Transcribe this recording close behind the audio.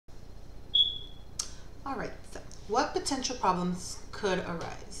All right, so what potential problems could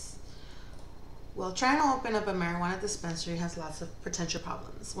arise? Well, trying to open up a marijuana dispensary has lots of potential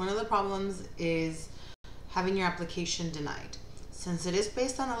problems. One of the problems is having your application denied. Since it is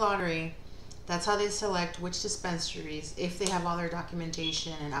based on a lottery, that's how they select which dispensaries, if they have all their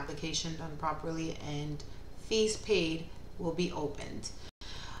documentation and application done properly and fees paid, will be opened.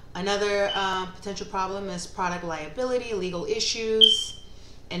 Another potential problem is product liability, legal issues,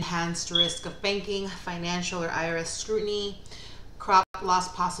 enhanced risk of banking, financial or IRS scrutiny, crop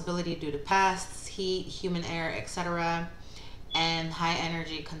loss possibility due to pests, heat, human error, etc., and high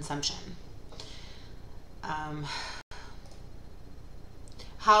energy consumption.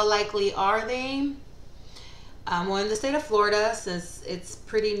 How likely are they? Well, in the state of Florida, since it's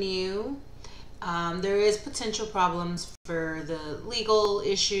pretty new, there is potential problems for the legal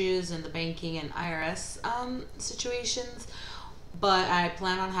issues and the banking and IRS situations, but I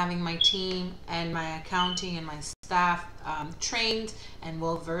plan on having my team and my accounting and my staff trained and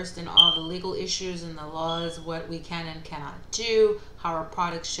well versed in all the legal issues and the laws, what we can and cannot do, how our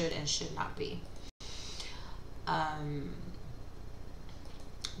products should and should not be.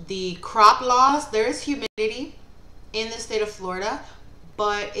 The crop loss, there is humidity in the state of Florida,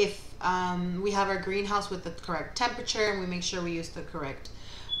 but if we have our greenhouse with the correct temperature and we make sure we use the correct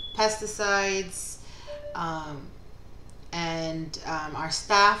pesticides, and our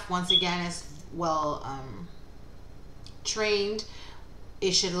staff once again is well trained,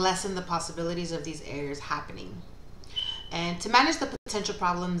 it should lessen the possibilities of these errors happening. And to manage the potential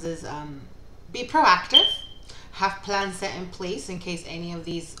problems is be proactive, have plans set in place in case any of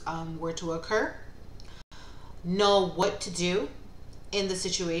these were to occur, know what to do in the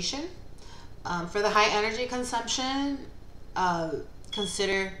situation. For the high energy consumption,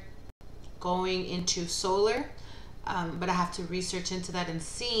 consider going into solar, but I have to research into that and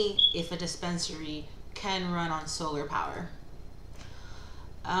see if a dispensary can run on solar power.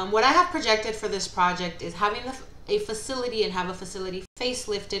 What I have projected for this project is having a facility and have a facility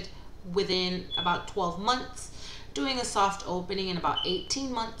facelifted within about 12 months, doing a soft opening in about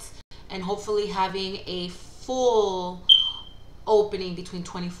 18 months, and hopefully having a full opening between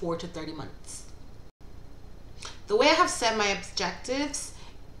 24 to 30 months. The way I have set my objectives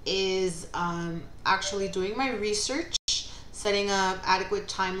is actually doing my research, setting up adequate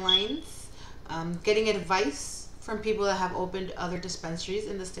timelines, getting advice from people that have opened other dispensaries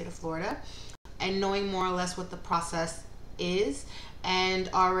in the state of Florida, and knowing more or less what the process is, and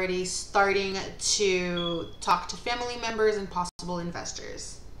already starting to talk to family members and possible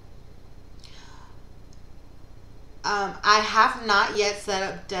investors. I have not yet set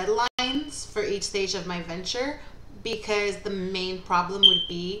up deadlines for each stage of my venture because the main problem would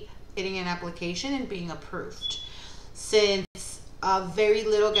be getting an application and being approved. Since very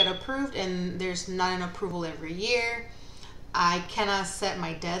little get approved and there's not an approval every year, I cannot set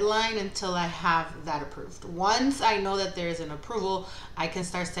my deadline until I have that approved. Once I know that there is an approval, I can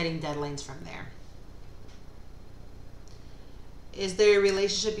start setting deadlines from there. Is there a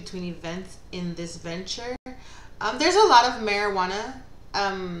relationship between events in this venture? There's a lot of marijuana,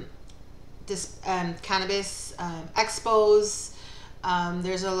 cannabis expos.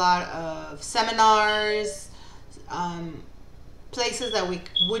 There's a lot of seminars, places that we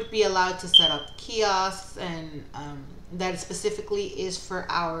would be allowed to set up kiosks, and that specifically is for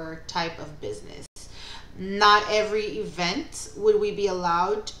our type of business. Not every event would we be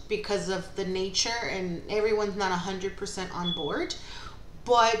allowed because of the nature, and everyone's not 100% on board.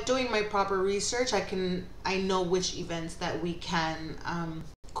 But doing my proper research, I know which events that we can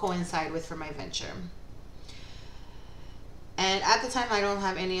coincide with for my venture. And at the time, I don't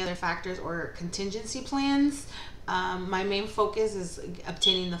have any other factors or contingency plans. My main focus is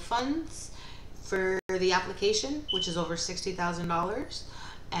obtaining the funds for the application, which is over $60,000,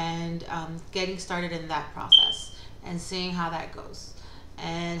 and getting started in that process and seeing how that goes,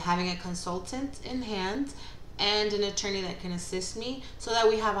 and having a consultant in hand and an attorney that can assist me so that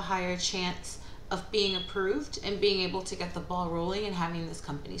we have a higher chance of being approved and being able to get the ball rolling and having this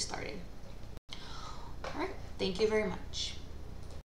company started. All right, thank you very much.